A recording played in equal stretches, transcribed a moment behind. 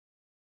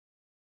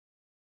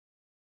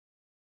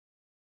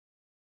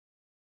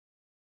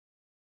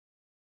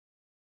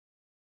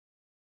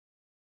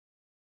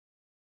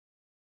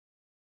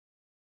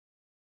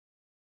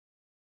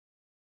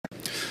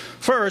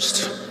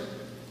First,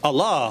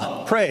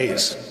 Allah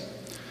prays.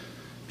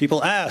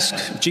 People ask,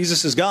 if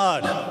Jesus is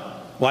God,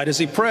 why does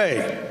he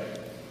pray?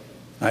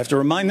 I have to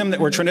remind them that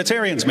we're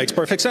Trinitarians. Makes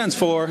perfect sense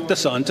for the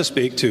Son to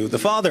speak to the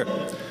Father.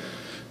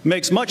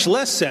 Makes much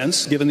less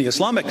sense, given the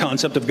Islamic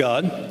concept of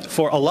God,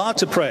 for Allah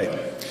to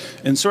pray.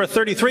 In Surah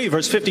 33,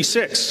 verse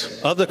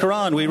 56 of the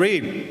Quran, we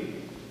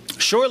read,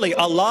 "Surely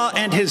Allah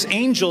and his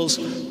angels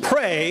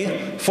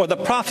pray for the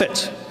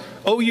Prophet.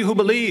 O you who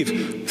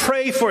believe,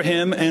 pray for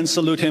him and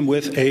salute him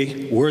with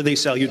a worthy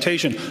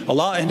salutation."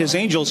 Allah and his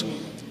angels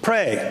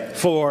pray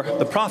for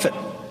the Prophet.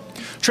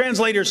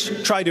 Translators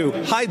try to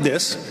hide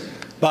this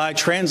by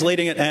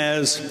translating it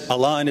as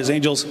Allah and his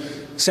angels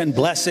send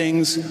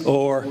blessings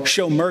or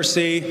show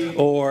mercy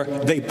or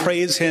they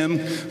praise him.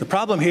 The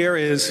problem here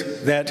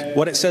is that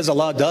what it says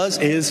Allah does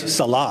is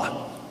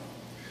salah.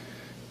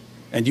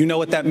 And you know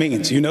what that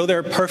means. You know there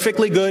are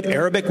perfectly good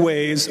Arabic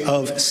ways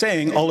of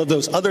saying all of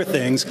those other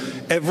things.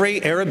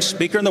 Every Arab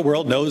speaker in the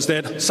world knows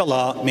that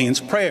salah means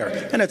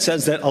prayer. And it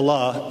says that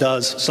Allah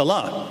does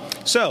salah.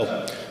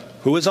 So,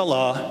 who is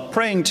Allah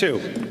praying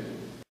to?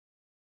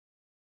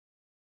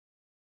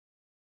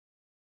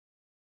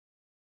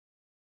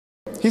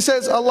 He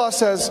says, Allah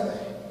says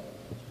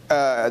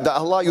that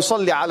Allah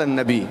yusalli ala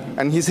nabi,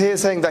 and he's here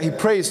saying that he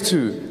prays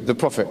to the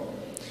Prophet.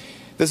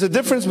 There's a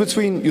difference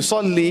between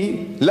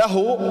yusalli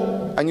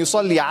lahu and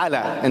yusalli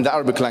ala in the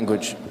Arabic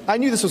language. I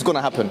knew this was going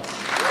to happen.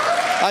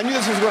 I knew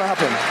this was going to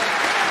happen.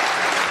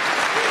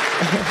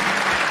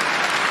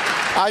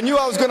 I knew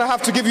I was going to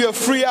have to give you a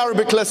free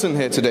Arabic lesson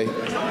here today.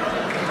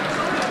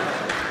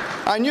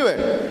 I knew it.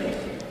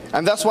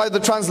 And that's why the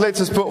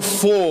translators put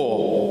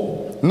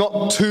for,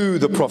 not to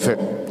the Prophet.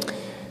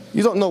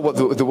 You don't know what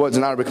the words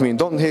in Arabic mean.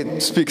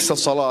 Don't speak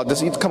salah.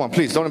 Come on,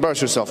 please, don't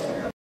embarrass yourself.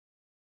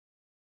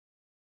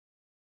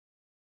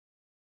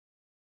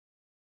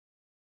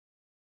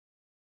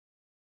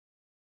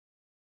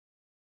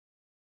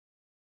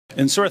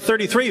 In Surah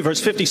 33, verse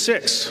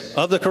 56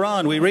 of the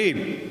Quran, we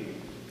read,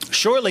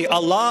 "Surely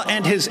Allah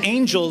and his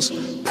angels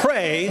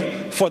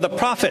pray for the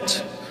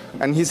Prophet."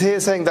 And he's here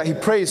saying that he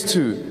prays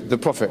to the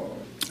Prophet.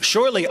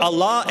 Surely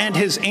Allah and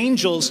his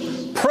angels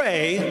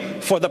pray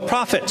for the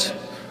Prophet.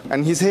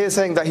 And he's here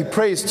saying that he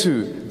prays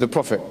to the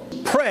Prophet.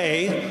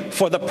 Pray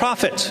for the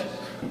Prophet.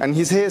 And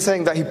he's here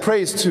saying that he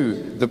prays to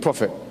the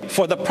Prophet.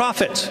 For the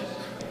Prophet.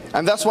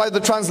 And that's why the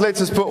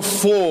translators put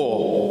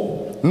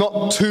for,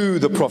 not to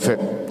the Prophet.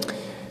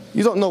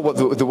 You don't know what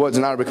the words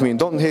in Arabic mean.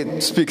 Don't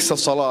speak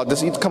salah.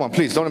 Come on,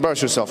 please, don't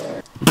embarrass yourself.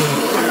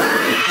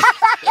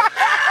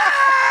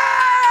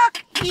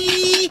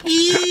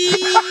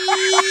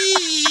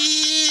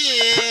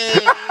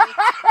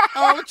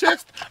 Oh, my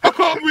chest. I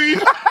can't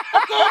breathe.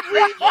 I can't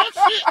breathe. Oh,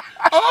 shit.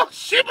 Oh,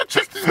 shit, my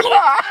chest is going.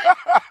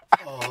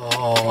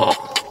 Oh.